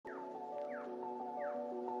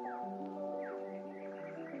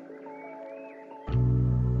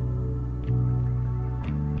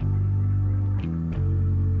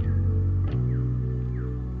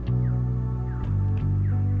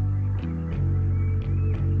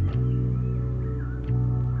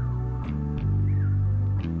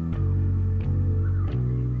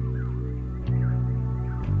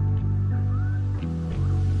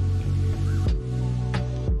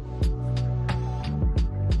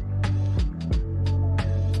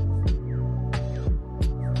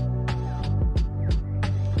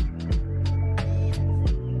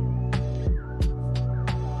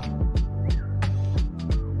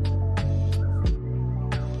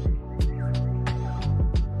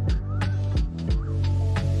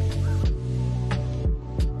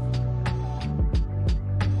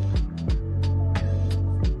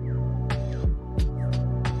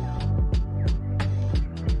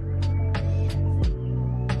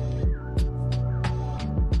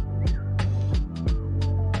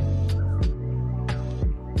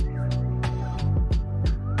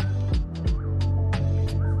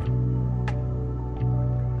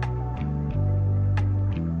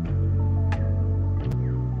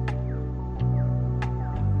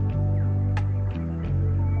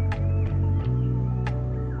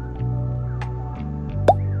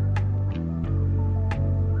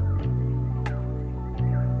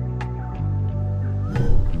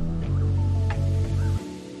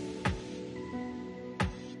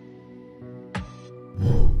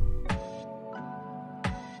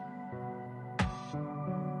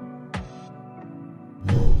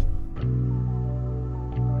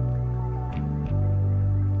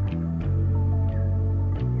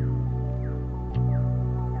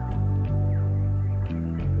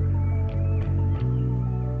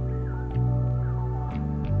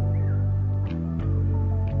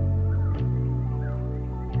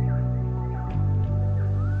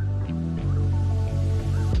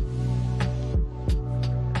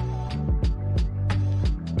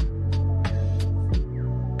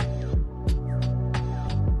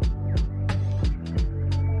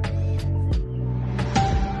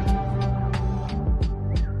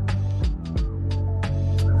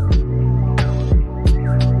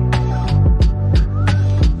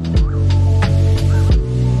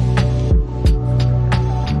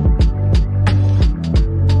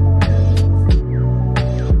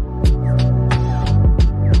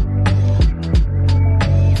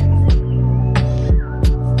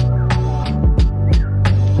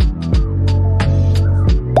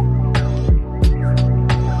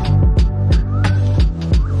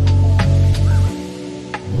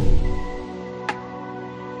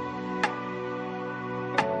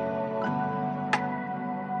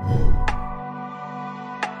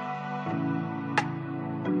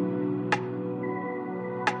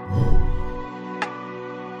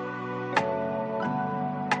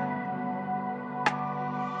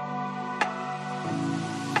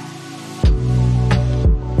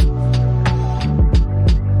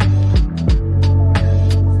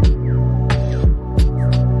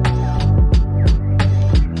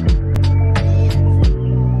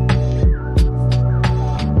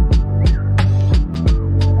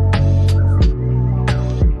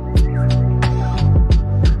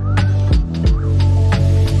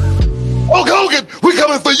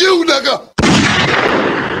for you, nigga.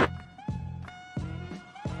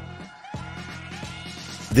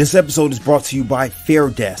 This episode is brought to you by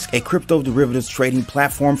FairDesk, a crypto derivatives trading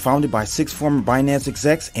platform founded by 6 former Binance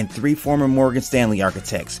execs and 3 former Morgan Stanley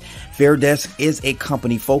architects. FairDesk is a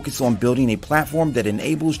company focused on building a platform that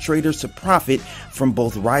enables traders to profit from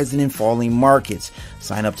both rising and falling markets.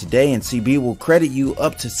 Sign up today and CB will credit you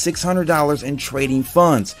up to $600 in trading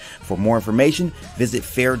funds. For more information, visit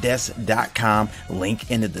fairdesk.com, link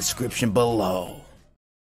in the description below.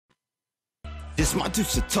 This my 2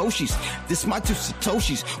 Satoshis, this my 2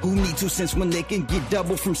 Satoshis. Who need 2 cents when they can get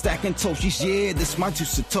double from stacking Toshis? Yeah, this my 2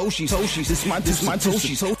 Satoshis, this my 2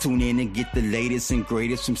 Satoshis. Tune in and get the latest and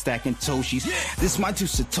greatest from stacking Toshis. This my 2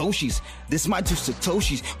 Satoshis, this my 2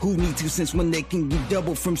 Satoshis. Who need 2 cents when they can get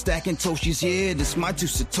double from stacking Toshis? Yeah, this my 2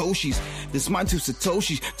 Satoshis, this my 2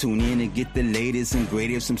 Satoshis. Tune in and get the latest and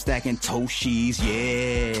greatest from stacking Toshis.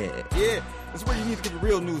 Yeah, that's where you need to get the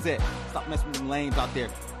real news at. Stop messing with them lames out there.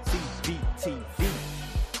 CBTV.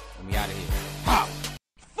 Let me out of here. How?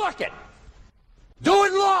 Fuck it. Do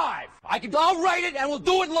it live. I'll write it and we'll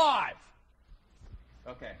do it live.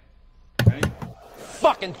 Okay. Ready?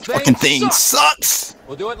 Fucking thing sucks.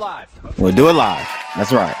 We'll do it live. We'll do it live.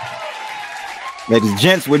 That's right. Ladies and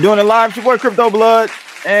gents, we're doing it live. It's your boy Crypto Blood.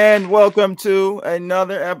 And welcome to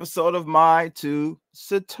another episode of My 2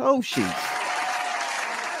 Satoshis.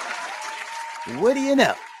 What do you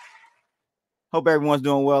know? Hope everyone's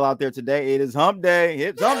doing well out there today. It is hump day.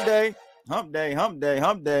 It's hump day. Hump day, hump day,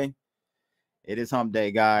 hump day. It is hump day,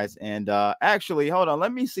 guys. And actually, hold on.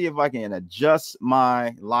 Let me see if I can adjust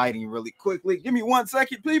my lighting really quickly. Give me 1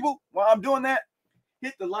 second, people. While I'm doing that,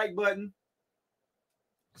 hit the like button.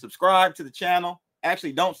 Subscribe to the channel.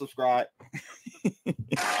 Actually, don't subscribe.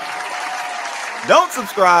 Don't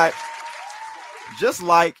subscribe. Just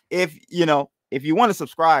like if you want to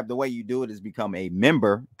subscribe, the way you do it is become a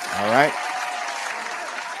member. All right.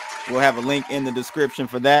 We'll have a link in the description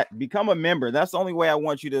for that. Become a member. That's the only way I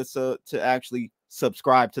want you to actually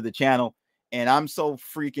subscribe to the channel. And I'm so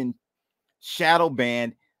freaking shadow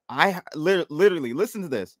banned. I literally listen to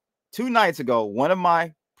this. 2 nights ago, one of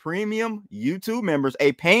my premium YouTube members,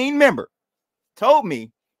 a paying member, told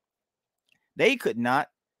me they could not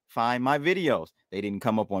find my videos. They didn't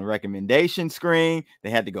come up on recommendation screen.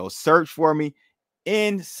 They had to go search for me.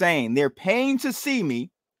 Insane. They're paying to see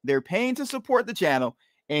me. They're paying to support the channel.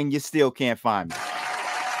 And you still can't find me.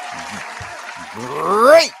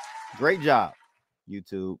 Great job,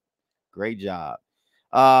 YouTube. Great job.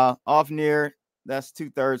 Off near, that's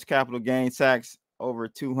 2/3 capital gain tax, over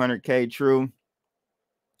 200K true.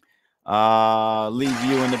 Leave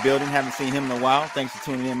you in the building. Haven't seen him in a while. Thanks for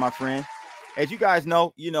tuning in, my friend. As you guys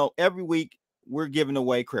know, every week we're giving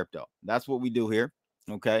away crypto. That's what we do here.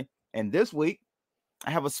 Okay. And this week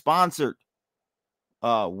I have a sponsored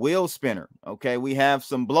wheel spinner. Okay, we have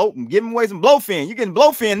some giving away some Blofin. You're getting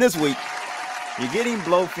Blofin this week. You're getting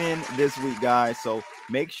Blofin this week, guys. So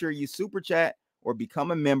make sure you super chat or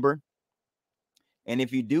become a member. And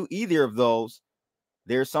if you do either of those,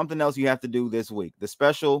 there's something else you have to do this week. The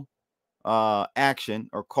special action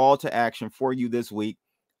or call to action for you this week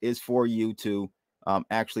is for you to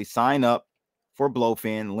actually sign up for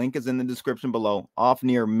Blofin. Link is in the description below.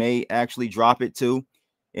 Offnear may actually drop it too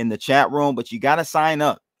in the chat room, but you got to sign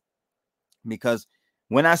up, because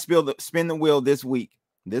when I spin the wheel this week,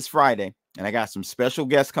 this Friday, and I got some special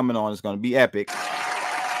guests coming on, it's going to be epic.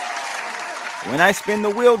 When I spin the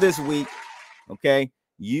wheel this week, okay,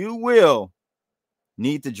 you will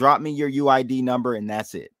need to drop me your UID number, and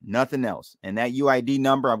that's it. Nothing else. And that UID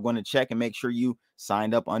number, I'm going to check and make sure you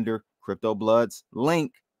signed up under Crypto Blood's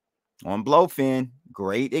link on Blofin.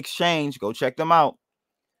 Great exchange. Go check them out.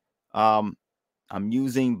 I'm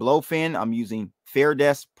using Blofin. I'm using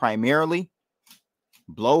Fairdesk primarily.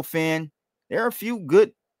 Blofin. There are a few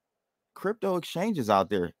good crypto exchanges out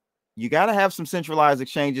there. You got to have some centralized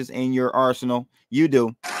exchanges in your arsenal. You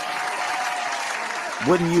do.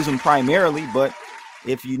 Wouldn't use them primarily, but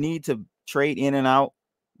if you need to trade in and out,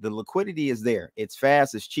 the liquidity is there. It's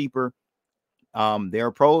fast. It's cheaper. There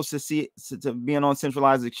are pros to being on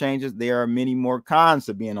centralized exchanges. There are many more cons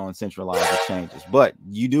to being on centralized exchanges, but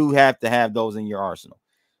you do have to have those in your arsenal.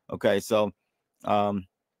 Okay, so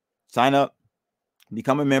sign up,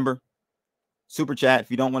 become a member, super chat if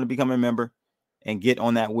you don't want to become a member, and get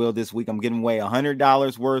on that wheel this week. I'm giving away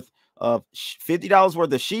 $100 worth of $50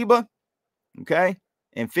 worth of SHIB, okay,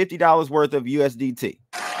 and $50 worth of USDT.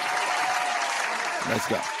 Let's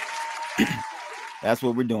go. That's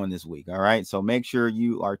what we're doing this week. All right. So make sure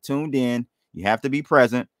you are tuned in. You have to be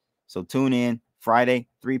present. So tune in Friday,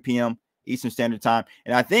 3 p.m. Eastern Standard Time.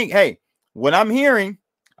 And I think, hey, what I'm hearing,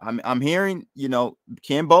 I'm hearing, you know,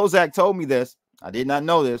 Ken Bozak told me this. I did not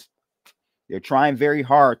know this. They're trying very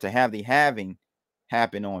hard to have the halving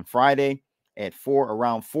happen on Friday at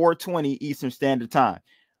around 4:20 Eastern Standard Time.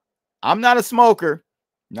 I'm not a smoker,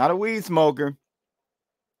 not a weed smoker,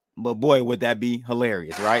 but boy, would that be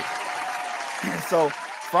hilarious, right? So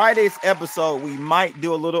Friday's episode, we might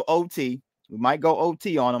do a little OT. We might go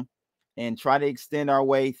OT on them and try to extend our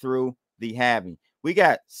way through the halving. We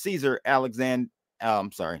got Cesar Alexis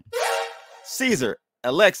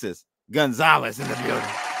Gonzalez in the building.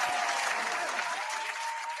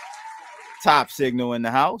 Top signal in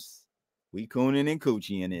the house. We cooning and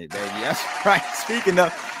coochie in it, baby. That's right. Speaking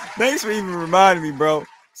of, thanks for even reminding me, bro.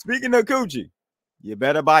 Speaking of coochie, you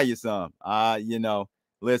better buy you some. You know,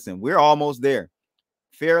 listen, we're almost there.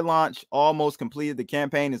 Fair launch almost completed. The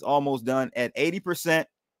campaign is almost done at 80%.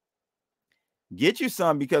 Get you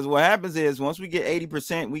some, because what happens is once we get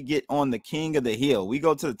 80%, we get on the king of the hill. We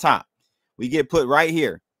go to the top. We get put right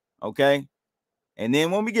here. Okay. And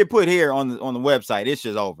then when we get put here on the website, it's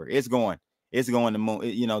just over. It's going to move.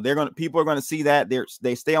 You know, people are going to see that.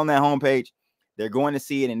 They stay on that homepage. They're going to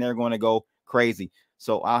see it and they're going to go crazy.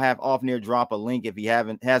 So I'll have Offnear drop a link if he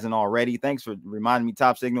hasn't already. Thanks for reminding me,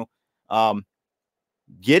 Top Signal.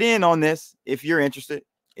 Get in on this if you're interested.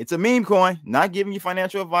 It's a meme coin, not giving you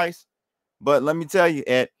financial advice, but let me tell you,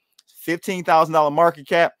 at $15,000 market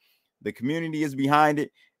cap, the community is behind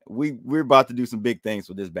it. We're about to do some big things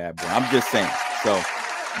with this bad boy. I'm just saying. So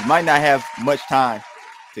you might not have much time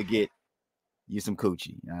to get you some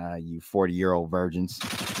coochie, you 40-year-old virgins.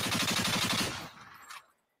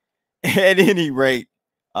 At any rate,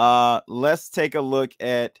 let's take a look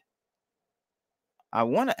at. I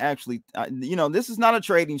want to actually, you know, this is not a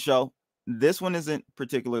trading show. This one isn't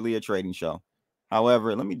particularly a trading show.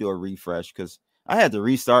 However, let me do a refresh because I had to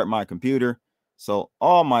restart my computer. So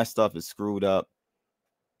all my stuff is screwed up.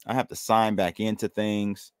 I have to sign back into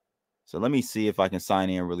things. So let me see if I can sign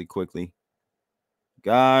in really quickly.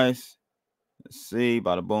 Guys, let's see.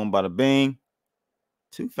 Bada boom, bada bing.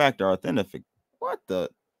 Two-factor authentication. What the?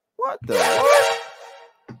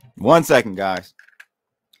 1 second, guys.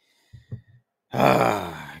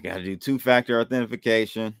 I gotta do two-factor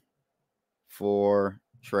authentication for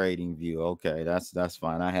trading view. Okay, that's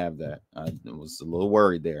fine. I have that. I was a little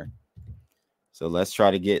worried there. So let's try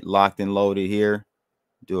to get locked and loaded here.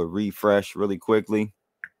 Do a refresh really quickly.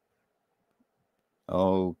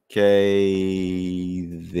 Okay,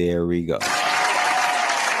 there we go.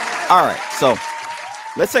 All right, so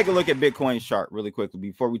let's take a look at Bitcoin's chart really quickly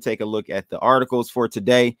before we take a look at the articles for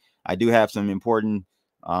today. I do have some important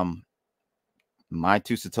my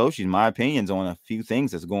two Satoshis, my opinions on a few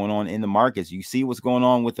things that's going on in the markets. You see what's going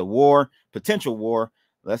on with the war, potential war.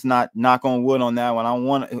 Let's not knock on wood on that one.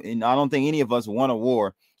 I don't think any of us want a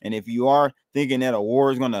war. And if you are thinking that a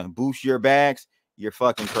war is going to boost your bags, you're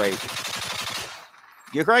fucking crazy.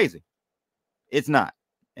 You're crazy. It's not.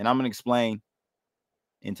 And I'm going to explain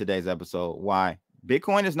in today's episode why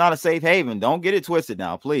Bitcoin is not a safe haven. Don't get it twisted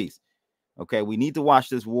now, please. Okay, we need to watch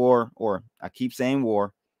this war, or I keep saying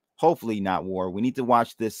war, hopefully not war. We need to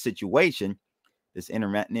watch this situation, this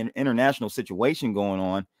international situation going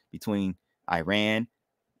on between Iran.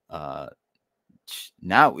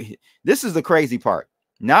 Now, this is the crazy part.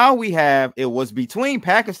 Now we have, it was between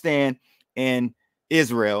Pakistan and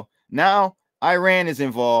Israel. Now Iran is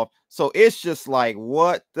involved. So it's just like,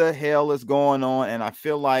 what the hell is going on? And I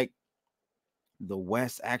feel like the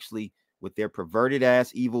West actually, with their perverted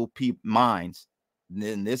ass evil minds,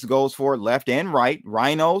 then this goes for left and right,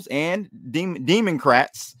 rhinos and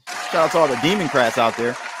democrats. Shout out to all the democrats out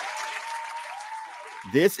there.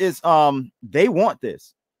 This is they want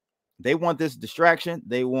this. They want this distraction.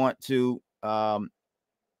 They want to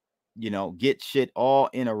get shit all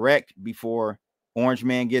in a wreck before Orange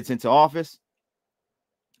Man gets into office.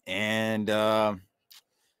 And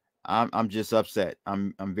I'm just upset.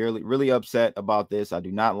 I'm really upset about this. I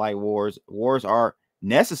do not like wars. Wars are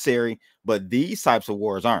necessary, but these types of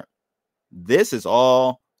wars aren't. This is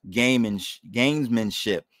all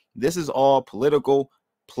gamesmanship. This is all political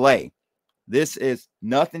play. This is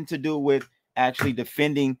nothing to do with actually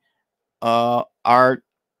defending our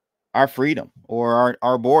freedom or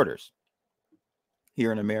our borders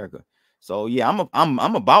here in America. So yeah,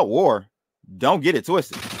 I'm about war. Don't get it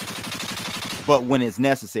twisted. But when it's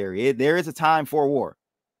necessary, there is a time for war.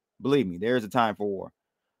 Believe me, there is a time for war.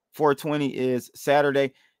 420 is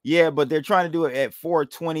Saturday. Yeah, but they're trying to do it at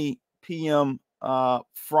 4:20 p.m.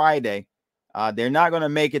 Friday. They're not going to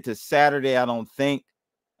make it to Saturday, I don't think.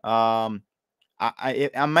 I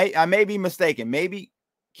may be mistaken. Maybe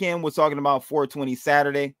Kim was talking about 4:20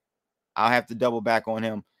 Saturday. I'll have to double back on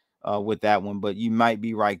him with that one, but you might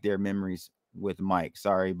be right there. Memories with Mike.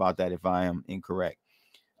 Sorry about that if I am incorrect.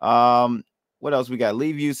 What else we got?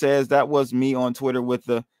 Leave You says that was me on Twitter with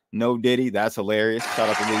the no Diddy. That's hilarious. Shout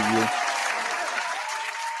out to Leave You.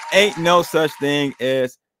 Ain't no such thing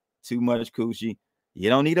as too much coochie.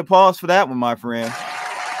 You don't need a pause for that one, my friend.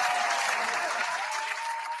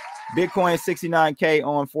 Bitcoin 69K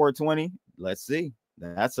on 420. Let's see.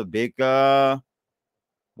 That's a big wow.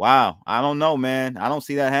 I don't know, man. I don't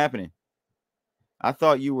see that happening. I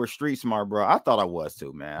thought you were street smart, bro. I thought I was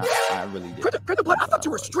too, man. I really did. I thought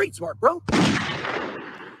you were street smart, bro.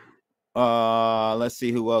 Let's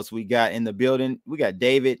see who else we got in the building. We got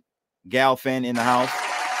David Galfin in the house.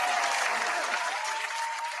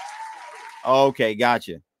 Okay,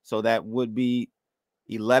 gotcha. So that would be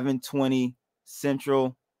 11:20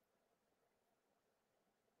 Central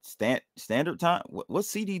Standard Time.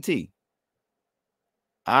 What's CDT?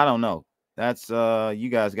 I don't know. That's you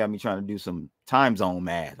guys got me trying to do some time zone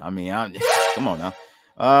math. I mean, come on now.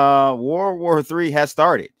 World War III has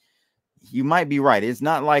started. You might be right. It's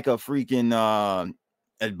not like a freaking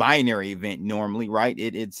a binary event normally, right?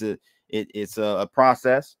 It's a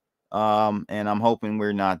process. And I'm hoping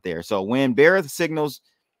we're not there. So when Gareth signals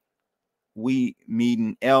we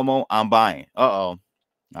meeting Elmo, I'm buying. I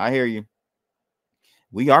hear you.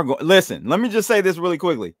 We are going. Listen, let me just say this really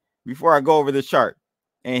quickly before I go over this chart.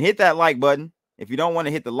 And hit that like button. If you don't want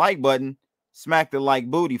to hit the like button, smack the like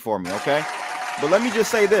booty for me, okay? But let me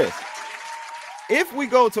just say this. If we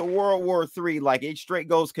go to World War III, like it straight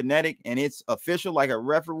goes kinetic and it's official, like a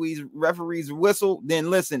referee's whistle,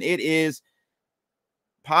 then listen, it is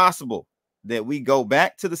possible that we go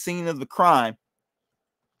back to the scene of the crime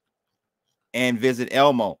and visit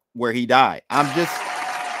Elmo where he died.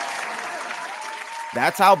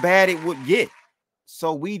 That's how bad it would get.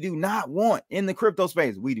 So we do not want, in the crypto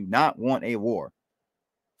space, we do not want a war.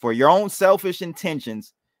 For your own selfish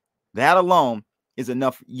intentions, that alone is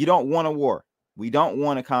enough. You don't want a war. We don't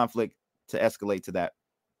want a conflict to escalate to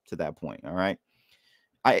that point. All right.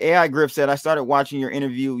 AI Griff said, I started watching your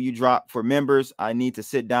interview you dropped for members. I need to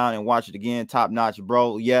sit down and watch it again. Top notch,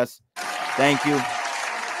 bro. Yes. Thank you.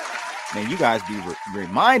 Man, you guys be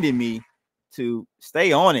reminding me to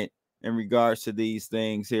stay on it in regards to these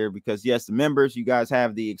things here, because yes, the members, you guys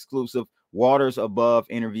have the exclusive Waters Above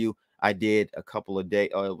interview I did a couple of days.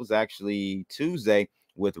 It was actually Tuesday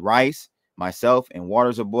with Rice, myself, and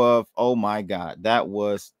Waters Above. Oh my God, that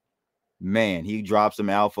was, man, he dropped some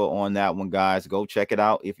alpha on that one, guys. Go check it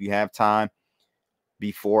out if you have time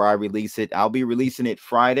before I release it. I'll be releasing it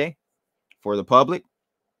Friday for the public,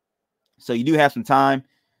 so you do have some time.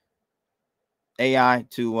 AI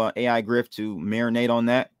Griff to marinate on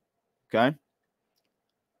that. Okay.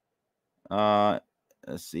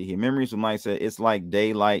 Let's see here. Memories with Mike said it's like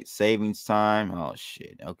daylight savings time. Oh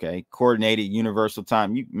shit. Okay. Coordinated universal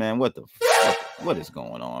time. You man, what is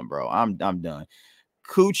going on, bro? I'm done.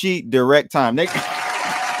 Coochie direct time.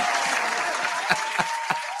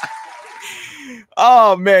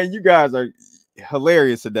 Oh man, you guys are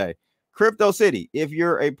hilarious today. Crypto City. If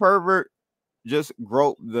you're a pervert, just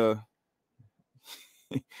grope the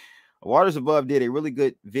Waters Above did a really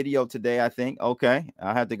good video today, I think. Okay.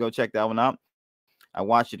 I have to go check that one out. I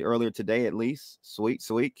watched it earlier today, at least. Sweet.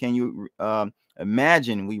 Can you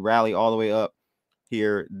imagine we rally all the way up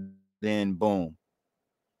here, then boom.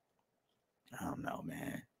 I don't know,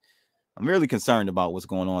 man. I'm really concerned about what's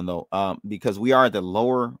going on, though, because we are at the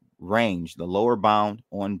lower range, the lower bound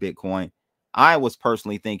on Bitcoin. I was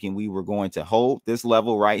personally thinking we were going to hold this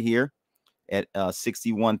level right here at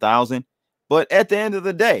 61,000. But at the end of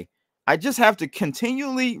the day, I just have to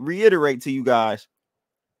continually reiterate to you guys,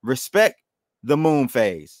 respect the moon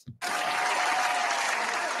phase.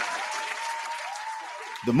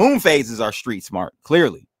 The moon phase is our street smart,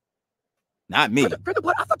 clearly. Not me. I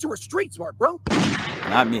thought you were street smart, bro.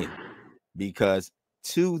 Not me. Because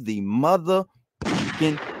to the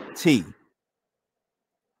motherfucking T,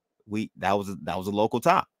 that was a local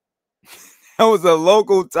top. That was a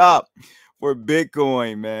local top for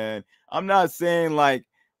Bitcoin, man. I'm not saying like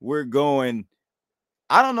we're going,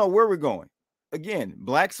 I don't know where we're going. Again,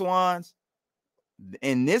 black swans.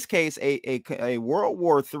 In this case, a World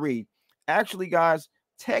War III, actually, guys,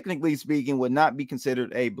 technically speaking, would not be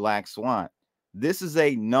considered a black swan. This is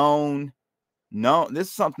a this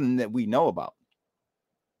is something that we know about.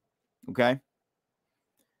 Okay.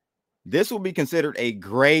 This will be considered a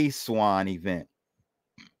gray swan event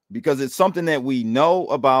because it's something that we know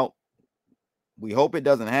about. We hope it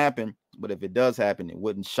doesn't happen, but if it does happen, it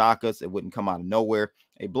wouldn't shock us. It wouldn't come out of nowhere.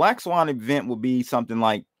 A black swan event would be something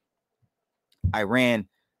like Iran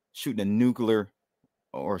shooting a nuclear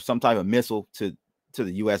or some type of missile to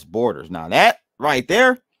the U.S. borders. Now that right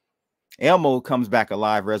there, Elmo comes back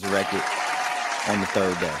alive, resurrected on the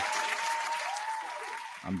third day.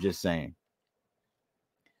 I'm just saying.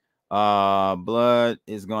 Blood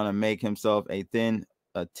is gonna make himself a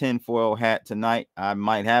tinfoil hat tonight. I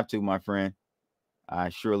might have to, my friend. I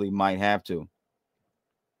surely might have to.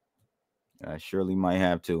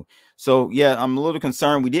 So yeah, I'm a little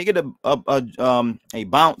concerned. We did get a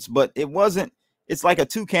bounce, but it wasn't. It's like a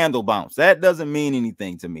 2-candle bounce. That doesn't mean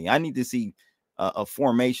anything to me. I need to see a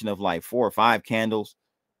formation of like 4 or 5 candles.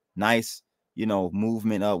 Nice,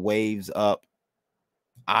 movement up, waves up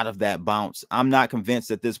out of that bounce. I'm not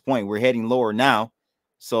convinced at this point. We're heading lower now,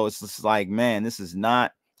 so it's just like, man, this is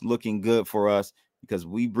not looking good for us because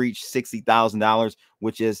we breached $60,000,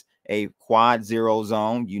 which is a quad zero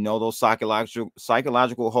zone. Those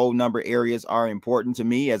psychological whole number areas are important to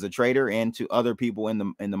me as a trader and to other people in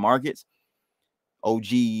the markets. OG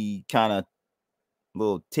kind of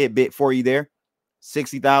little tidbit for you there.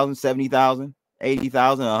 60,000, 70,000,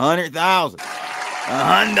 80,000, 100,000. A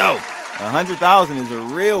hundo. 100,000 is a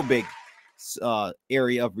real big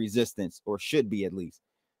area of resistance, or should be at least.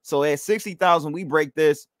 So at 60,000, we break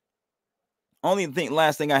this.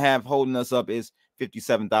 Last thing I have holding us up is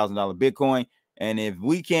 $57,000 Bitcoin. And if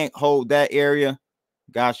we can't hold that area,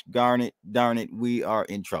 gosh darn it, we are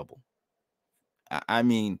in trouble. I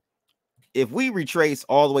mean, if we retrace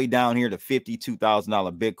all the way down here to $52,000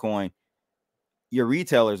 Bitcoin, your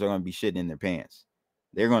retailers are going to be shitting in their pants.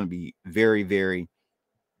 They're going to be very, very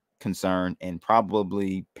concerned and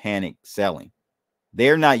probably panic selling.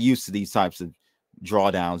 They're not used to these types of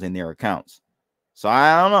drawdowns in their accounts. So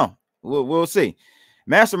I don't know. We'll see.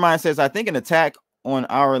 Mastermind says, I think an attack on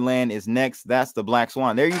our land is next. That's the black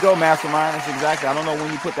swan. There you go, Mastermind. That's exactly. I don't know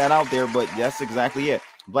when you put that out there, but that's exactly it.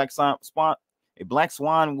 A black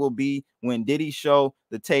swan will be when Diddy show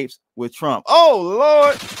the tapes with Trump. Oh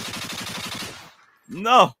Lord.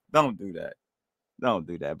 No, don't do that. Don't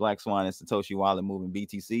do that. Black Swan is Satoshi Wallet moving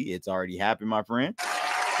BTC. It's already happened, my friend.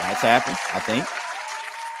 That's happened, I think.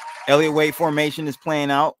 Elliott Wave formation is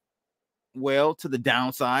playing out well to the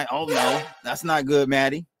downside. Oh no, that's not good,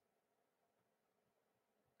 Maddie.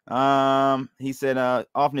 He said,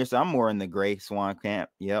 off near, so I'm more in the gray swan camp.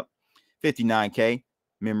 Yep. 59K.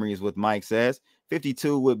 Memories with Mike says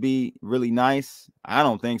 52 would be really nice. I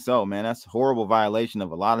don't think so, man. That's a horrible violation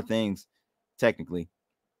of a lot of things, technically.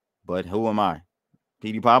 But who am I?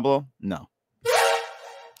 PD Pablo? No.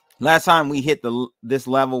 Last time we hit this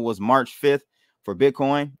level was March 5th for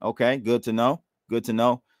Bitcoin. Okay, good to know. Good to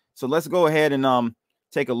know. So let's go ahead and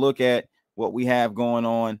take a look at what we have going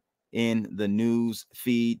on in the news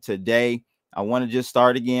feed today. I want to just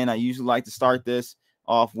start again. I usually like to start this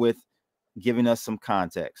off with giving us some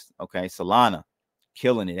context. Okay, Solana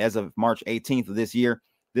killing it. As of March 18th of this year,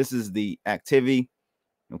 this is the activity,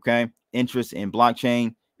 okay? Interest in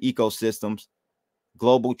blockchain ecosystems,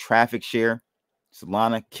 global traffic share,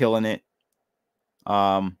 Solana killing it.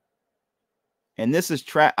 And this is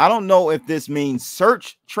I don't know if this means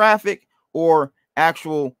search traffic or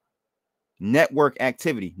actual network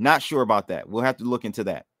activity. Not sure about that. We'll have to look into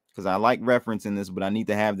that because I like referencing this, but I need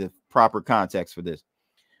to have the proper context for this.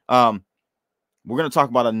 We're going to talk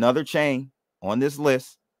about another chain on this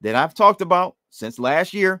list that I've talked about since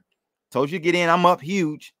last year. Told you to get in. I'm up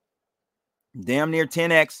huge. Damn near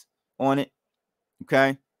 10x on it.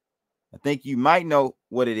 Okay. I think you might know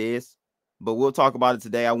what it is, but we'll talk about it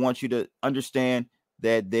today. I want you to understand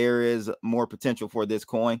that there is more potential for this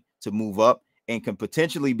coin to move up and can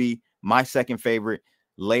potentially be my second favorite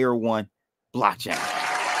layer one blockchain.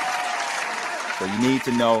 So you need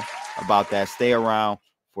to know about that. Stay around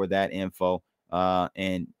for that info.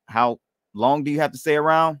 And how long do you have to stay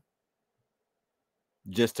around?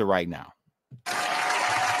 Just to right now.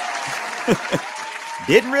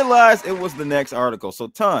 Didn't realize it was the next article. So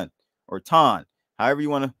Ton, however you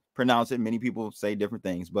want to pronounce it. Many people say different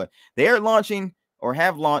things, but they are launching or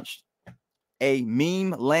have launched a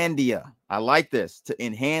meme landia. I like this, to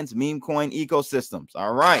enhance meme coin ecosystems.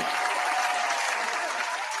 All right.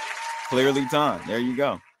 Clearly Ton. There you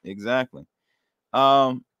go. Exactly.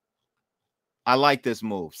 I like this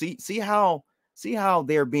move. See how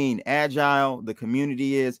they're being agile. The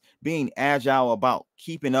community is being agile about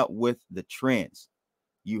keeping up with the trends.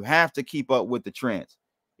 You have to keep up with the trends.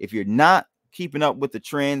 If you're not keeping up with the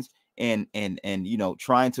trends and you know,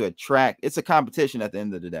 trying to attract, it's a competition at the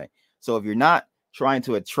end of the day. So if you're not trying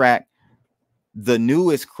to attract the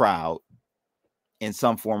newest crowd in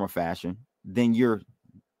some form or fashion, then you're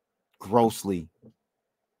grossly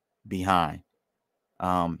behind.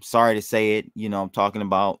 Sorry to say it, you know, I'm talking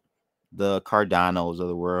about the Cardanos of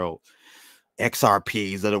the world,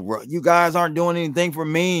 XRPs of the world. You guys aren't doing anything for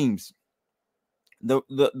memes.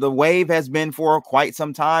 The wave has been for quite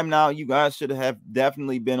some time now. You guys should have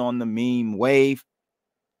definitely been on the meme wave,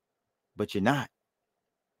 but you're not.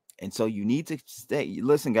 And so you need to stay.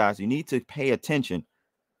 Listen, guys, you need to pay attention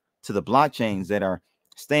to the blockchains that are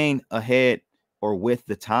staying ahead or with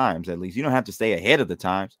the times. At least you don't have to stay ahead of the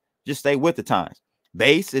times. Just stay with the times.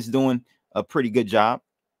 Base is doing a pretty good job.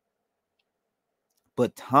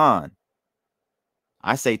 But Ton,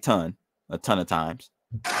 I say Ton a ton of times.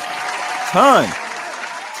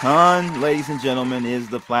 Ton, ladies and gentlemen, is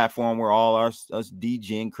the platform where all us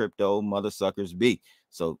DGing crypto mother suckers be.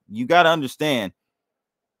 So you got to understand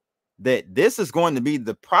that this is going to be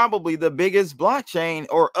probably the biggest blockchain,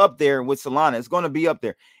 or up there with Solana. It's going to be up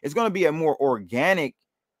there. It's going to be a more organic,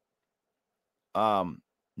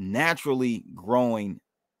 naturally growing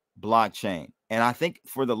blockchain. And I think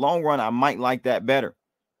for the long run, I might like that better.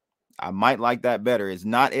 It's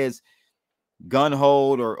not as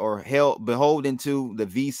gun-hold or beholden to the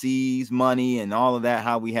VCs money and all of that,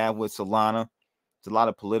 how we have with Solana. It's a lot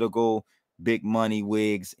of political big money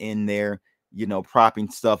wigs in there, you know, propping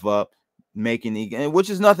stuff up, which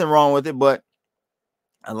is nothing wrong with it, but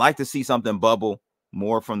I like to see something bubble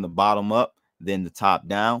more from the bottom up than the top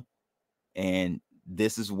down. And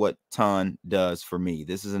this is what Ton does for me.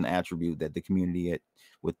 This is an attribute that the community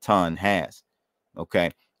with Ton has.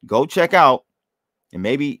 Okay, go check out, and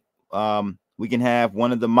maybe we can have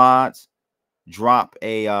one of the mods drop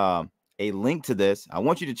a link to this. I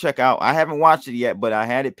want you to check out. I haven't watched it yet, but I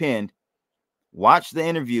had it pinned. Watch the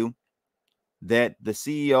interview that the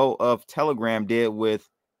CEO of Telegram did with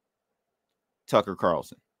Tucker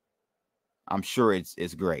Carlson. I'm sure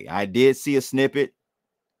it's great. I did see a snippet.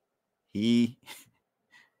 He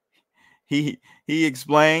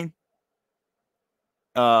explained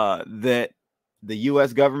that the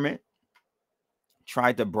U.S. government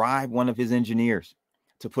tried to bribe one of his engineers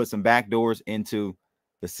to put some backdoors into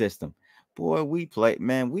the system. Boy, we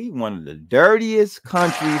one of the dirtiest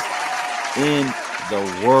countries in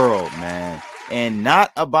the world, man. And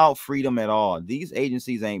not about freedom at all. These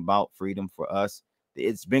agencies ain't about freedom for us.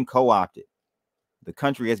 It's been co-opted. The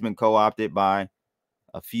country has been co-opted by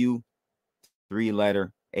a few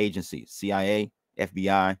three-letter agencies: CIA,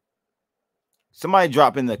 FBI. Somebody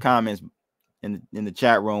drop in the comments in the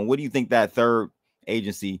chat room, what do you think that third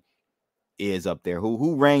agency is up there?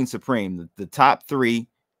 Who reigns supreme? The top three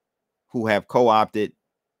who have co-opted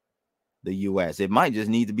the U.S. It might just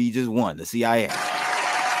need to be just one, the CIA.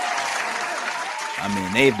 I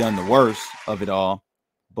mean, they've done the worst of it all,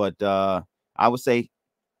 but I would say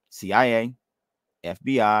CIA,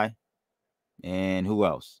 FBI, and who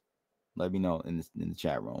else? Let me know in the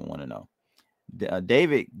chat room. I want to know.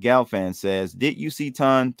 David Galfan says, did you see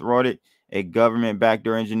Ton thwarted A government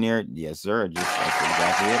backdoor engineer. Yes, sir. That's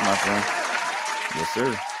exactly it, my friend. Yes, sir.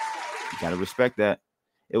 You got to respect that.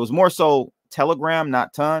 It was more so Telegram,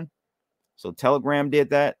 not Ton. So Telegram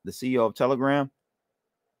did that. The CEO of Telegram.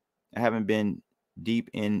 I haven't been deep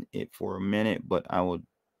in it for a minute, but I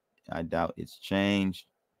doubt it's changed.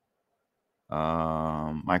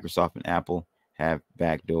 Microsoft and Apple have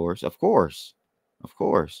backdoors. Of course.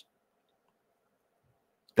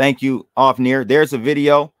 Thank you, Off Near. There's a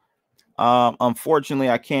video. Unfortunately,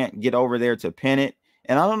 I can't get over there to pin it.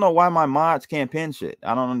 And I don't know why my mods can't pin shit.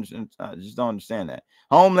 I don't understand. I just don't understand that.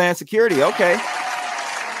 Homeland Security. Okay.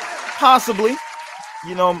 Possibly.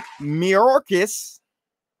 You know, Mayorkas.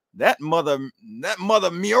 That mother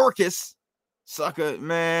Mayorkas sucker,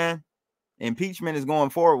 man. Impeachment is going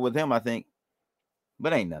forward with him, I think.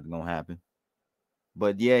 But ain't nothing gonna happen.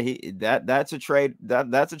 But yeah, that's a trade.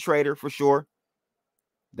 That's a traitor for sure.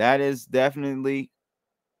 That is definitely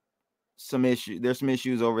some issue. There's some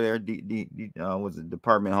issues over there. Was it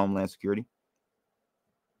Department of Homeland Security?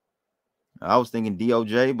 I was thinking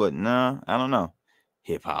DOJ, but nah, I don't know.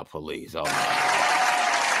 Hip Hop Police. Oh,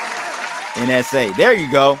 NSA. There you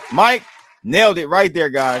go, Mike. Nailed it right there,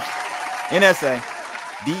 guys. NSA,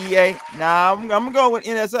 DEA. Nah, I'm gonna go with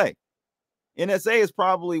NSA. NSA is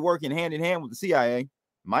probably working hand in hand with the CIA.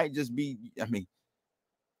 Might just be, I mean,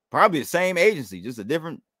 probably the same agency, just a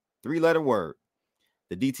different 3-letter word.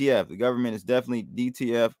 The DTF, the government is definitely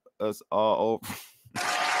DTF us all over.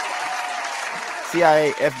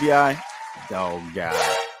 CIA, FBI. Oh, God.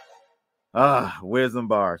 Wisdom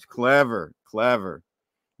bars. Clever.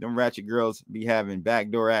 Them ratchet girls be having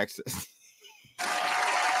backdoor access.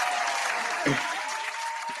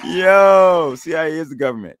 Yo, CIA is the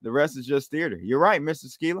government. The rest is just theater. You're right, Mr.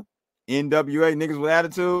 Skila. NWA, niggas with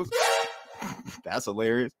attitudes. That's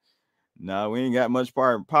hilarious. No, we ain't got much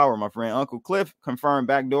power, my friend. Uncle Cliff confirmed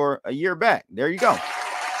backdoor a year back. There you go.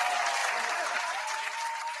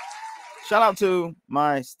 Shout out to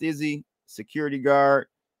my Stizzy security guard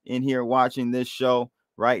in here watching this show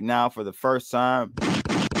right now for the first time.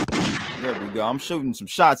 There we go. I'm shooting some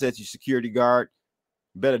shots at you, security guard.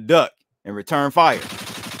 Better duck and return fire.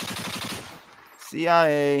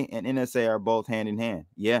 CIA and NSA are both hand in hand.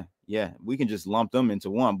 Yeah. We can just lump them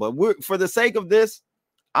into one. But for the sake of this,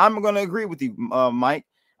 I'm going to agree with you, Mike.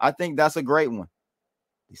 I think that's a great one.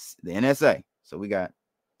 The NSA. So we got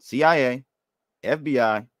CIA,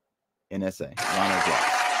 FBI, NSA.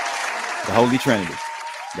 The Holy Trinity.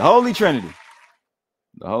 The Holy Trinity.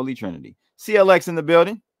 The Holy Trinity. CLX in the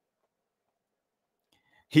building.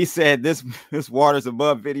 He said this Waters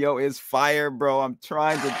Above video is fire, bro. I'm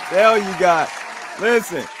trying to tell you guys.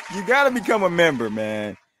 Listen, you got to become a member,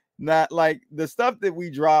 man. Not like the stuff that we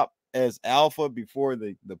drop as alpha before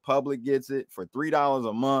the public gets it for $3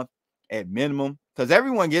 a month at minimum, because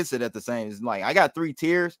everyone gets it at the same. It's like I got 3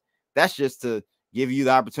 tiers. That's just to give you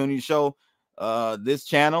the opportunity to show this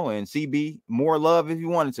channel and CB more love if you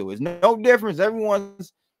wanted to. It's no difference.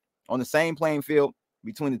 Everyone's on the same playing field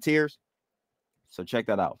between the tiers. So check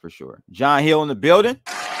that out for sure. John Hill in the building.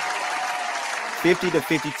 50 to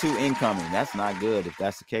 52 incoming. That's not good if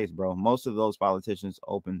that's the case, bro. Most of those politicians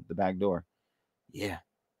open the back door. Yeah.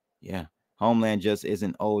 Homeland just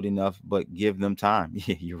isn't old enough, but give them time.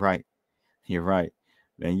 Yeah, you're right.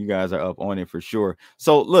 Man, you guys are up on it for sure.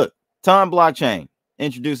 So look, Ton Blockchain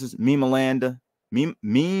introduces Memelandia, a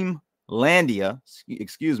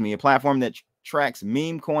platform that tracks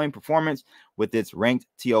meme coin performance with its ranked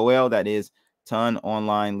TOL, that is Ton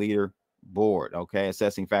Online Leader Board. Okay,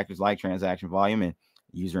 assessing factors like transaction volume and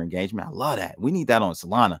user engagement. I love that. We need that on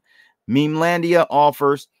Solana. Memelandia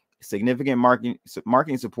offers significant marketing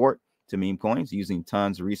support to meme coins, using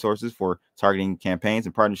tons of resources for targeting campaigns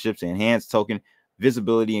and partnerships to enhance token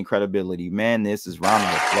visibility and credibility. Man, this is round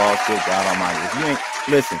of applause. Good God Almighty! If you ain't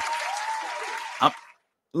listen,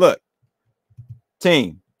 look,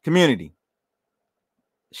 team, community.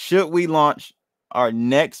 Should we launch our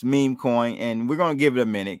next meme coin? And we're gonna give it a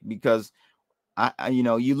minute because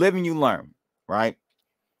you live and you learn, right?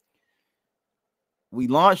 We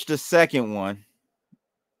launched the second one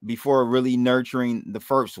before really nurturing the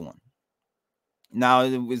first one. Now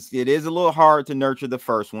it is a little hard to nurture the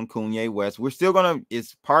first one, Kunye West. We're still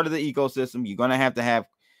it's part of the ecosystem. You're gonna have to have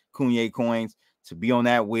Kunye coins to be on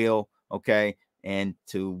that wheel, okay, and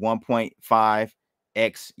to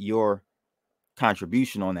 1.5x your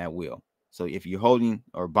contribution on that wheel. So if you're holding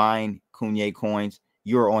or buying Kunye coins,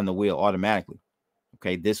 you're on the wheel automatically,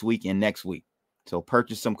 okay, this week and next week. So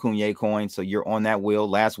purchase some Kunye coins so you're on that wheel.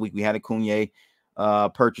 Last week we had a Kunye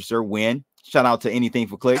purchaser win. Shout out to Anything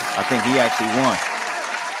for Clicks. I think he actually won.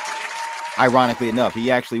 Ironically enough, he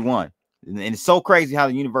actually won. And it's so crazy how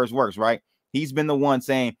the universe works, right? He's been the one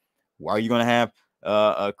saying, well, are you going to have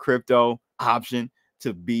a crypto option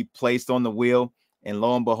to be placed on the wheel? And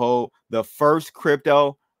lo and behold, the first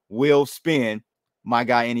crypto will spin. My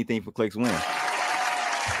guy, anything for clicks win.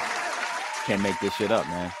 Can't make this shit up,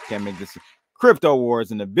 man. Can't make this. Crypto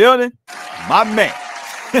wars in the building. My man.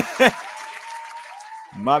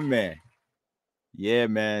 My man. Yeah,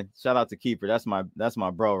 man. Shout out to Keeper. That's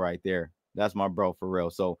my bro right there. That's my bro for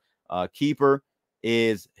real. So Keeper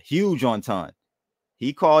is huge on Ton.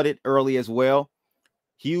 He called it early as well.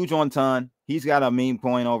 Huge on Ton. He's got a meme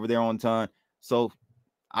coin over there on Ton. So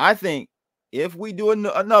I think if we do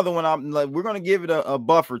another one, I'm like, we're gonna give it a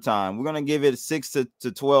buffer time. We're gonna give it 6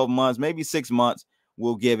 to 12 months, maybe 6 months.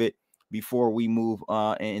 We'll give it before we move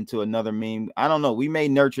into another meme. I don't know. We may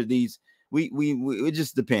nurture these. We it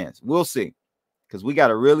just depends. We'll see, because we got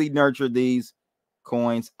to really nurture these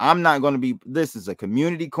coins. I'm not going to be. This is a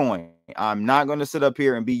community coin. I'm not going to sit up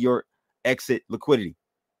here and be your exit liquidity.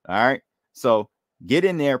 All right. So get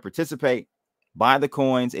in there, participate, buy the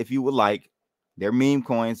coins if you would like. They're meme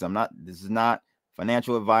coins. This is not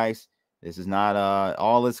financial advice. This is not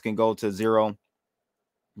all this can go to zero.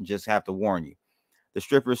 Just have to warn you. The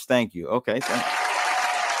strippers, thank you. Okay.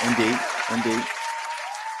 Indeed.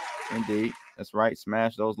 That's right.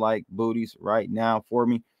 Smash those like booties right now for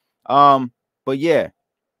me. But yeah,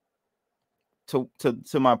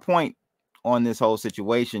 to my point on this whole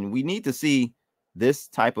situation, we need to see this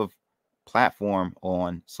type of platform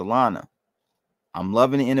on Solana. I'm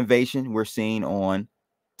loving the innovation we're seeing on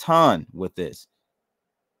Ton with this.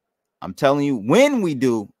 I'm telling you, when we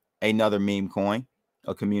do another meme coin,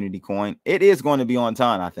 a community coin, it is going to be on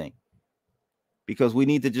Ton, I think, because we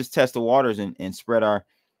need to just test the waters and spread our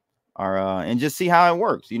and just see how it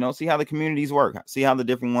works, see how the communities work, see how the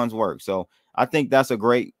different ones work. So I think that's a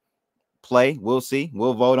great play. We'll see.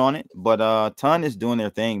 We'll vote on it. But Ton is doing their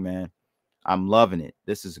thing, man. I'm loving it.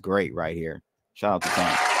 This is great right here. Shout out to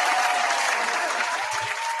Ton.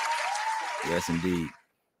 Yes, indeed.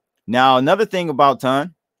 Now, another thing about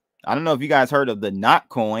Ton, I don't know if you guys heard of the Not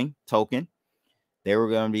Coin token. They were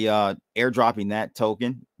going to be airdropping that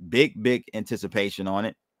token. Big anticipation on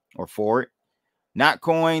it, or for it. Not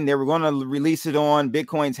Coin, they were going to release it on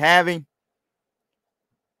Bitcoin's halving,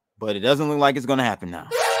 but it doesn't look like it's going to happen now.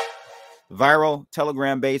 Viral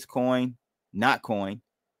Telegram-based coin, Not Coin,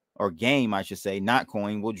 or game, I should say, Not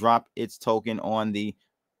Coin, will drop its token on the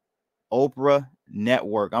Oprah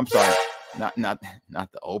network. I'm sorry, not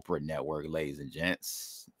the Oprah network, ladies and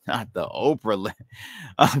gents. Not the Oprah.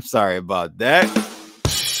 I'm sorry about that.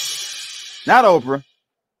 Not Oprah,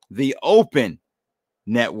 the Open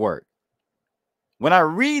network. When I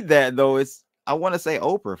read that, though, I want to say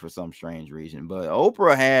Oprah for some strange reason, but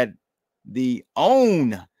Oprah had the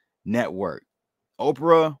OWN network.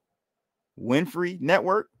 Oprah Winfrey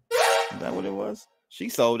network. Is that what it was? She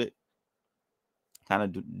sold it. Kind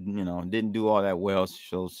of, didn't do all that well.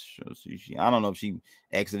 So I don't know if she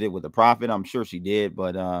exited with a profit. I'm sure she did,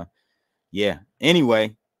 but yeah.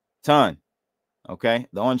 Anyway, Ton. Okay,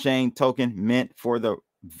 the on-chain token meant for the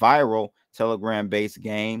viral Telegram-based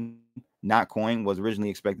game Not Coin was originally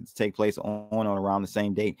expected to take place on or around the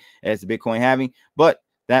same date as the Bitcoin halving, but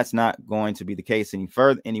that's not going to be the case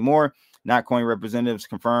anymore. Not Coin representatives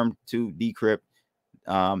confirmed to Decrypt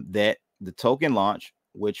that the token launch,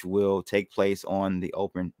 which will take place on the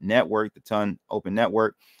Open Network, the Ton Open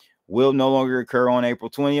Network, will no longer occur on April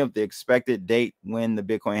 20th. The expected date when the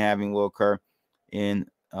Bitcoin halving will occur in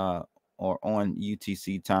or on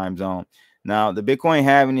UTC time zone. Now, the Bitcoin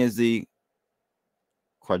halving is the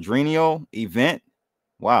quadrennial event.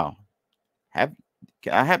 Wow. I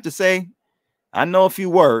have to say, I know a few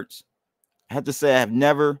words. I have to say I have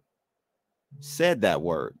never said that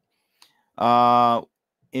word.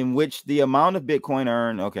 In which the amount of Bitcoin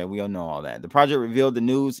earned. Okay, we all know all that. The project revealed the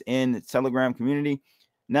news in the Telegram community.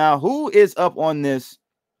 Now, who is up on this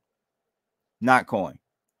Not Coin?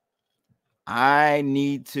 I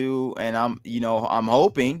need to, and I'm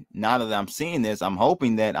hoping, now that I'm seeing this, I'm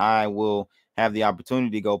hoping that I will have the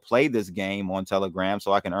opportunity to go play this game on Telegram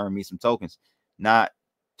so I can earn me some tokens. Not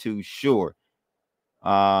too sure.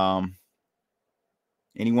 Anyone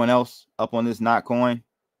else up on this Not Coin?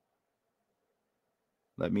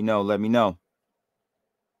 Let me know.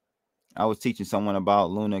 I was teaching someone about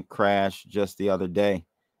Luna Crash just the other day.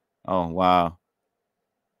 Oh, wow.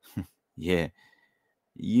 Yeah.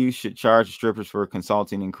 You should charge strippers for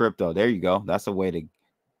consulting in crypto. There you go. That's a way to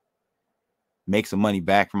make some money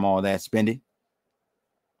back from all that spending.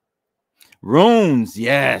 Runes.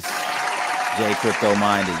 Yes. J Crypto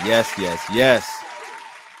Minded. Yes.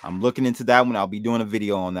 I'm looking into that one. I'll be doing a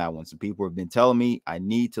video on that one. So people have been telling me I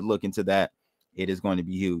need to look into that. It is going to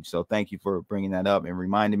be huge. So thank you for bringing that up and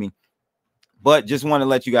reminding me. But just want to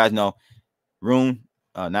let you guys know,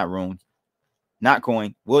 not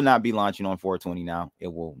Coin will not be launching on 420 now.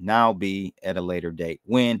 It will now be at a later date.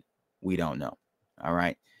 When? We don't know. All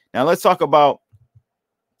right. Now let's talk about,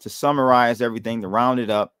 to summarize everything, to round it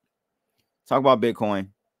up, talk about Bitcoin.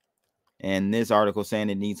 And this article saying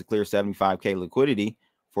it needs to clear 75K liquidity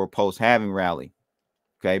for post-halving rally.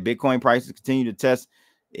 Okay. Bitcoin prices continue to test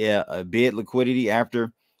a bid liquidity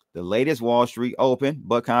after the latest Wall Street open,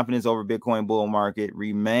 but confidence over Bitcoin bull market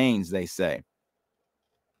remains, they say.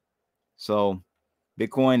 So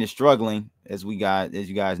Bitcoin is struggling, as you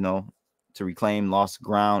guys know, to reclaim lost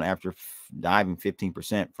ground after diving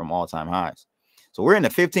 15% from all-time highs. So we're in the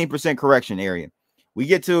 15% correction area. We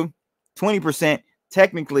get to 20%.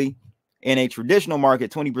 Technically, in a traditional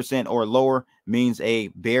market, 20% or lower means a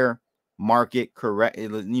bear market. Correct?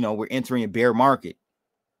 We're entering a bear market.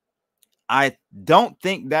 I don't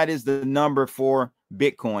think that is the number for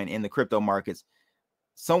Bitcoin in the crypto markets.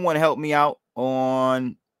 Someone help me out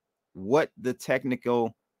on what the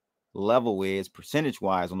technical level is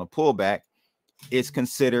percentage-wise on the pullback. Is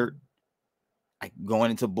considered like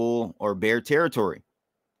going into bull or bear territory.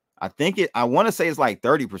 I want to say it's like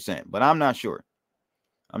 30%, but I'm not sure.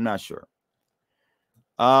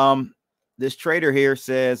 This trader here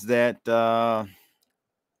says that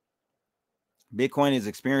Bitcoin is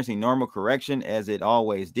experiencing normal correction as it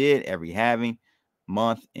always did every halving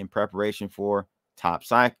month in preparation for top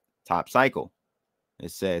cycle. It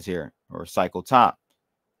says here, or cycle top.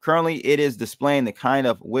 Currently, it is displaying the kind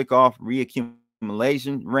of wick-off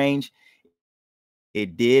reaccumulation range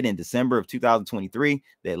it did in December of 2023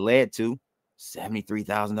 that led to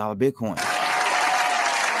 $73,000 Bitcoin.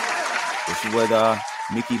 This is what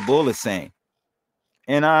Mickey Bull is saying.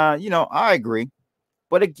 And, I agree.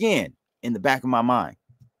 But again, in the back of my mind,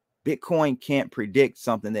 Bitcoin can't predict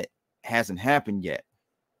something that hasn't happened yet.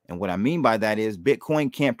 And what I mean by that is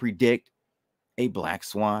Bitcoin can't predict a black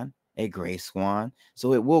swan, a gray swan.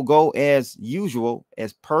 So it will go as usual,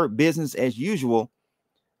 as per business as usual.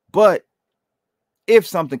 But if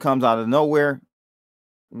something comes out of nowhere,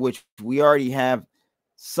 which we already have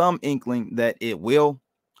some inkling that it will,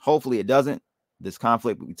 hopefully it doesn't. This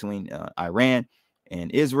conflict between Iran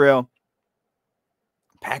and Israel,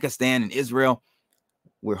 Pakistan and Israel,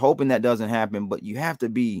 we're hoping that doesn't happen, but you have to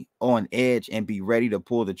be on edge and be ready to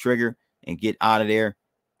pull the trigger and get out of there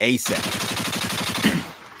ASAP.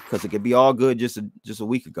 Because it could be all good just a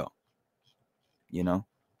week ago,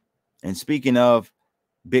 And speaking of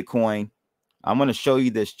Bitcoin, I'm going to show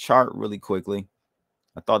you this chart really quickly.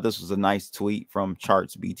 I thought this was a nice tweet from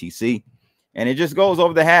Charts BTC, and it just goes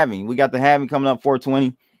over the halving. We got the halving coming up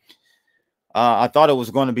 420. I thought it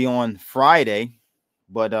was going to be on Friday,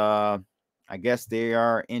 but I guess they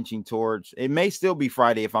are inching towards. It may still be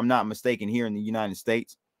Friday if I'm not mistaken here in the United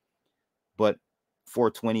States, but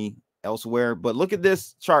 420 elsewhere. But look at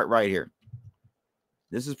this chart right here.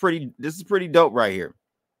 This is pretty dope right here.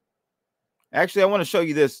 Actually, I want to show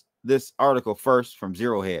you this article first from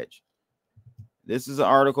Zero Hedge. This is an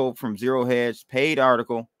article from Zero Hedge, paid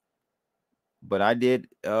article, but I did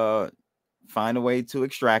find a way to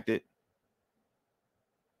extract it.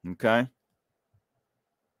 Okay.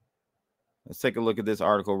 Let's take a look at this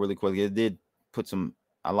article really quickly. It did put some,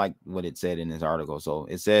 I like what it said in this article. So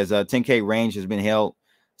it says 10K range has been held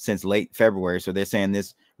since late February. So they're saying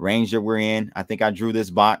this range that we're in, I think I drew this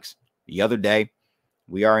box the other day.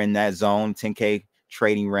 We are in that zone, 10K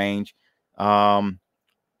trading range.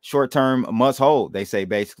 Short term must hold, they say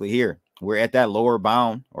basically here. We're at that lower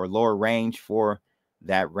bound or lower range for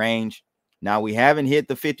that range. Now we haven't hit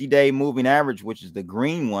the 50-day moving average, which is the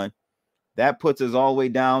green one. That puts us all the way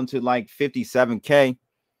down to like 57K.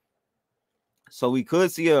 So we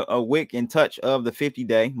could see a wick in touch of the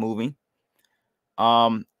 50-day moving.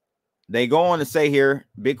 They go on to say here,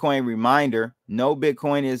 Bitcoin reminder, no,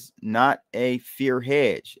 Bitcoin is not a fear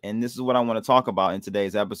hedge. And this is what I want to talk about in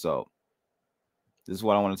today's episode. This is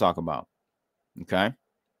what I want to talk about. Okay.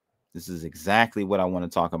 This is exactly what I want to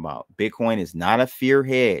talk about. Bitcoin is not a fear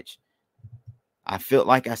hedge. I feel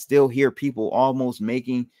like I still hear people almost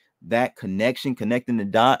making that connection, connecting the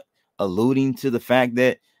dot, alluding to the fact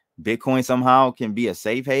that Bitcoin somehow can be a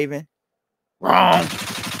safe haven. Wrong.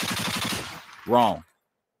 Wrong.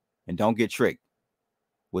 And don't get tricked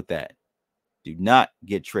with that. Do not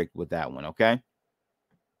get tricked with that one, okay?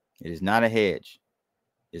 It is not a hedge.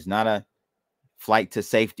 It's not a flight to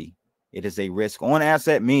safety. It is a risk on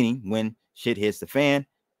asset, meaning when shit hits the fan,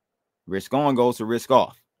 risk on goes to risk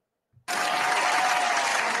off.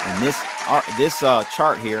 And this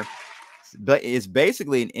chart here is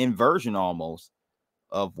basically an inversion almost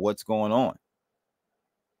of what's going on.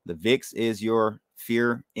 The VIX is your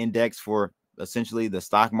fear index for essentially the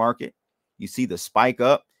stock market. You see the spike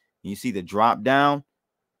up, and you see the drop down.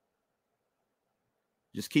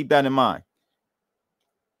 Just keep that in mind.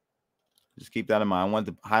 Just keep that in mind. I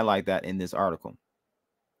wanted to highlight that in this article.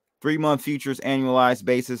 3-month futures annualized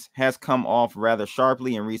basis has come off rather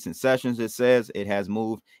sharply in recent sessions. It says it has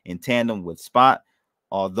moved in tandem with spot,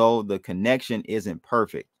 although the connection isn't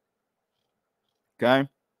perfect. Okay.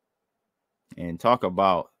 And talk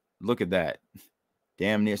about, look at that.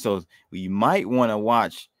 Damn near. So you might want to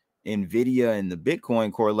watch NVIDIA and the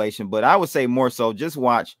Bitcoin correlation, but I would say more so just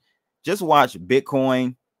watch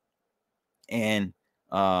Bitcoin and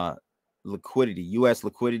liquidity, US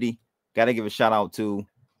liquidity. Got to give a shout out to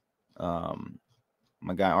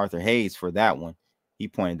my guy Arthur Hayes for that one. He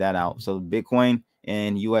pointed that out. So Bitcoin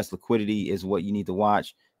and US liquidity is what you need to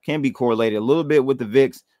watch. Can be correlated a little bit with the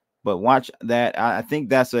VIX, but watch that. I think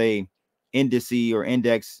that's a indice or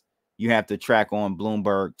index you have to track on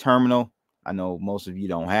Bloomberg Terminal. I know most of you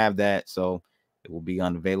don't have that, so it will be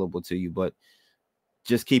unavailable to you, but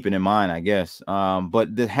just keep it in mind, I guess.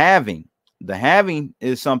 But the halving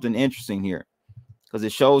is something interesting here because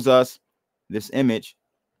it shows us this image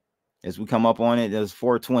as we come up on it. There's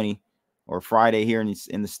 420 or Friday here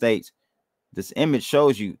in the States. This image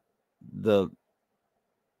shows you the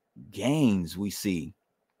gains we see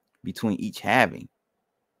between each halving.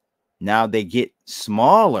 Now they get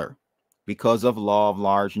smaller because of law of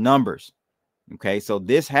large numbers. Okay, so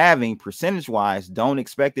this halving percentage-wise, don't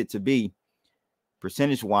expect it to be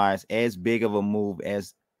percentage-wise as big of a move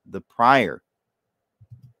as the prior.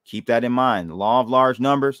 Keep that in mind. The law of large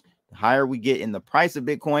numbers, the higher we get in the price of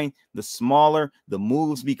Bitcoin, the smaller the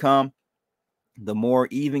moves become, the more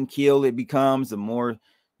even keel it becomes, the more,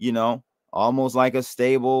 almost like a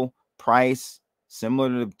stable price,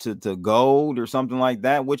 similar to gold or something like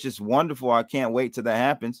that, which is wonderful. I can't wait till that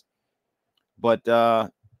happens. But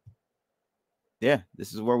yeah,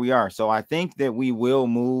 this is where we are. So I think that we will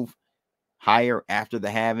move higher after the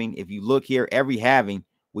halving. If you look here, every halving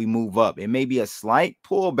we move up. It may be a slight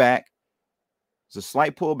pullback. It's a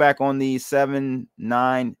slight pullback on the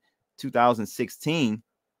 7/9/2016,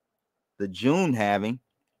 the June halving.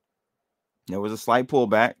 There was a slight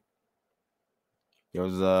pullback. There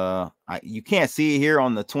was you can't see it here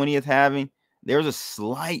on the 20th halving. There was a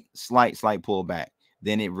slight pullback.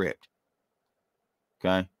 Then it ripped.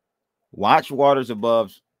 Okay. Watch Waters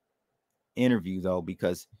Above's interview though,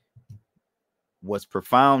 because what's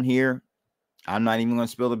profound here, I'm not even going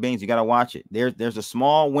to spill the beans. You got to watch it. There's a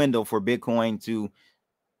small window for Bitcoin to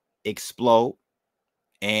explode,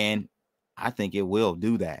 and I think it will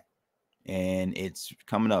do that. And it's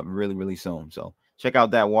coming up really, really soon. So check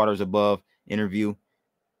out that Waters Above interview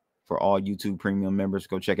for all YouTube Premium members.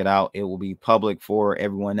 Go check it out. It will be public for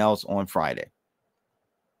everyone else on Friday.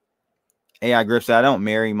 AI Grip said, I don't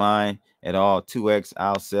marry mine at all. 2x,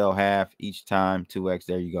 I'll sell half each time. 2x,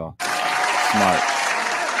 there you go. Smart.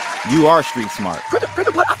 You are street smart.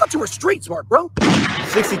 I thought you were street smart, bro.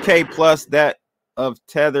 60K plus that of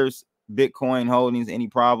Tether's Bitcoin holdings. Any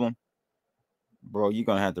problem? Bro, you're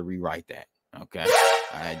going to have to rewrite that. Okay.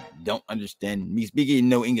 I don't understand me speaking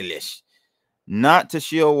no English. Not to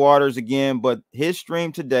shield Waters again, but his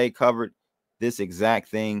stream today covered this exact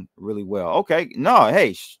thing really well. Okay. No,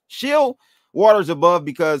 hey, shield Waters Above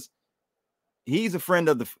because he's a friend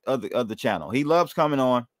of the channel. He loves coming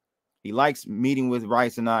on. He likes meeting with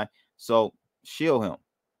Rice and I. So shield him.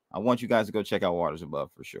 I want you guys to go check out Waters Above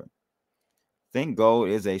for sure. Think gold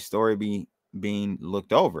is a story being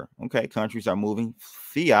looked over. Okay, countries are moving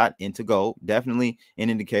fiat into gold. Definitely an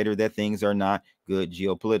indicator that things are not good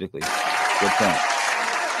geopolitically. Good point.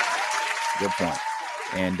 Good point.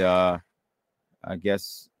 And I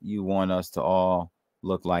guess you want us to all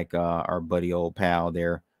look like our buddy old pal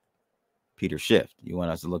there, Peter Schiff. You want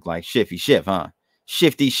us to look like Shifty Schiff, huh?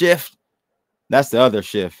 Shifty Schiff. That's the other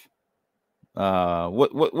Schiff.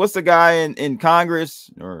 What's the guy in Congress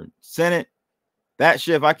or Senate? That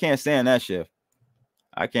Schiff. I can't stand that Schiff.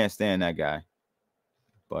 I can't stand that guy.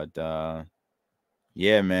 But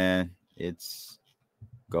yeah, man, it's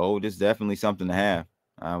gold is definitely something to have.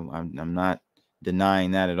 I'm not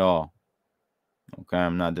denying that at all. Okay,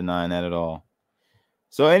 I'm not denying that at all.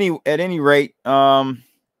 So at any rate,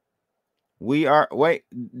 we are. Wait,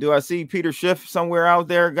 do I see Peter Schiff somewhere out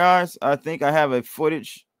there, guys? I think I have a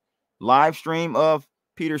footage live stream of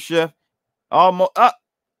Peter Schiff. Almost up.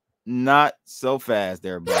 Not so fast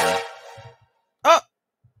there, buddy. Oh,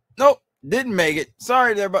 nope, didn't make it.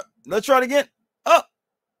 Sorry there, but let's try it again. Oh,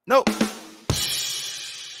 nope.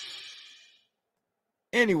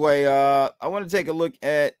 Anyway, I want to take a look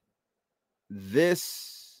at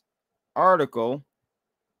this article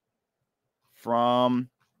from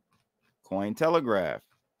Cointelegraph.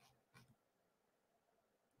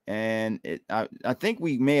 And I think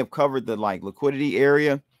we may have covered the liquidity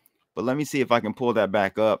area, but let me see if I can pull that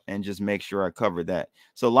back up and just make sure I covered that.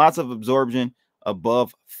 So lots of absorption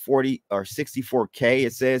above 40 or 64K,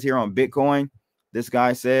 it says here on Bitcoin. This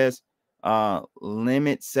guy says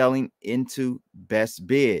limit selling into best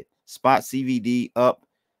bid. Spot CVD up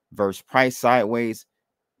versus price sideways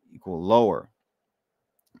equal lower.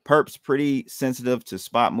 Perps pretty sensitive to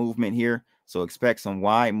spot movement here, so expect some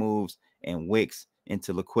wide moves and wicks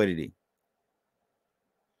into liquidity.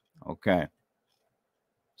 Okay.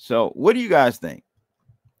 So what do you guys think?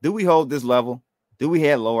 Do we hold this level? Do we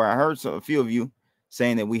head lower? I heard a few of you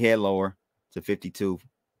saying that we head lower to 52,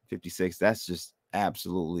 56. That's just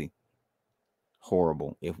absolutely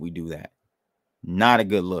horrible if we do that. Not a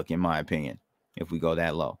good look, in my opinion, if we go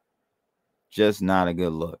that low. Just not a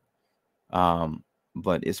good look.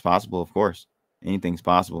 But it's possible, of course. Anything's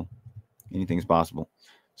possible. Anything's possible.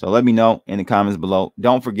 So let me know in the comments below.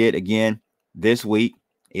 Don't forget, again, this week,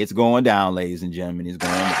 it's going down, ladies and gentlemen. It's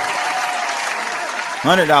going down.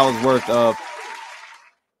 $100 worth of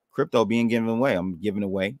crypto being given away. I'm giving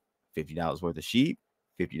away $50 worth of SHIB,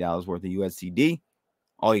 $50 worth of USDT.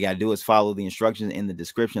 All you got to do is follow the instructions in the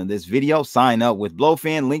description of this video. Sign up with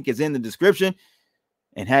Blofin. Link is in the description.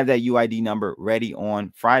 And have that UID number ready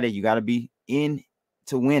on Friday. You got to be in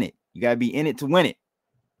to win it. You got to be in it to win it.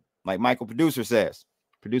 Like Michael Producer says.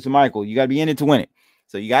 Producer Michael, you got to be in it to win it.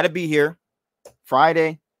 So you got to be here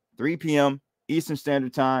Friday, 3 p.m. Eastern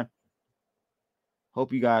Standard Time.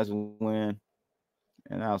 Hope you guys will win.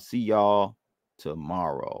 And I'll see y'all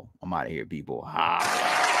tomorrow. I'm out of here, people. Ha.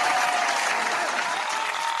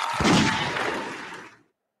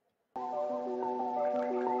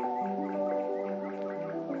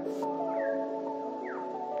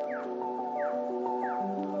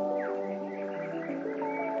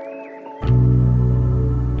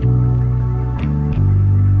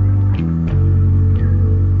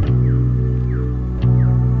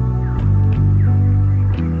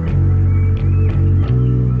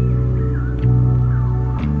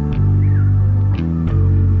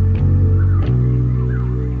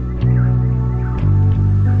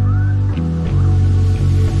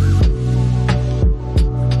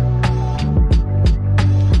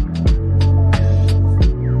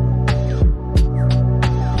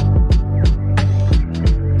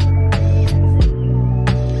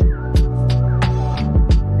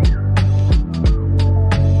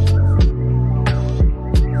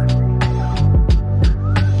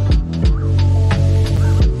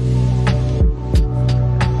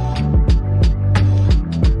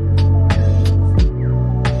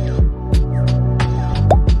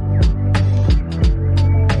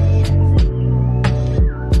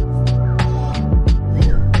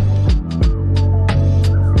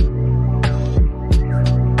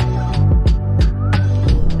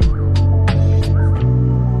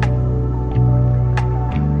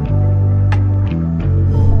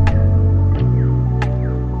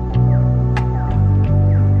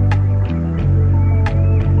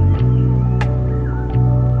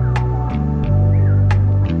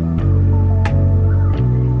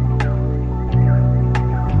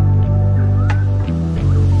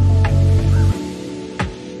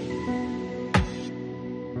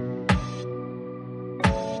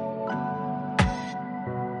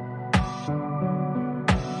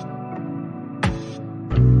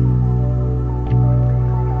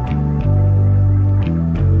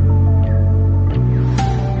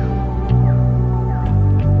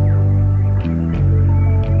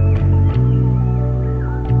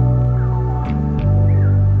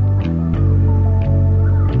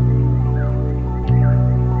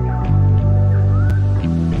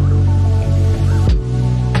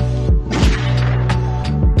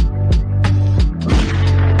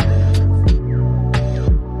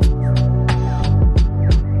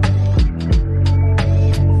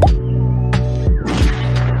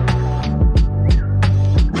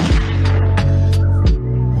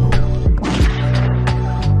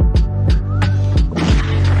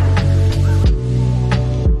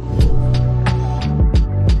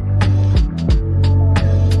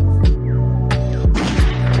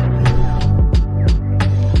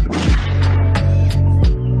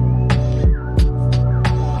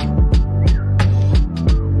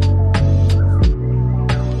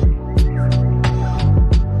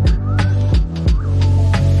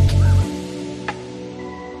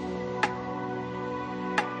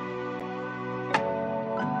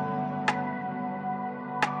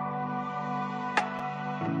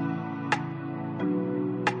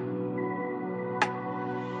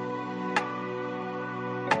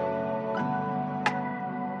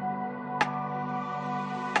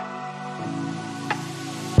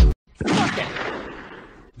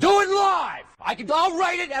 I'll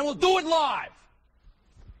write it and we'll do it live.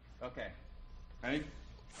 Okay. Ready?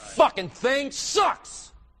 Fucking thing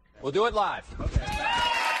sucks. We'll do it live. Okay.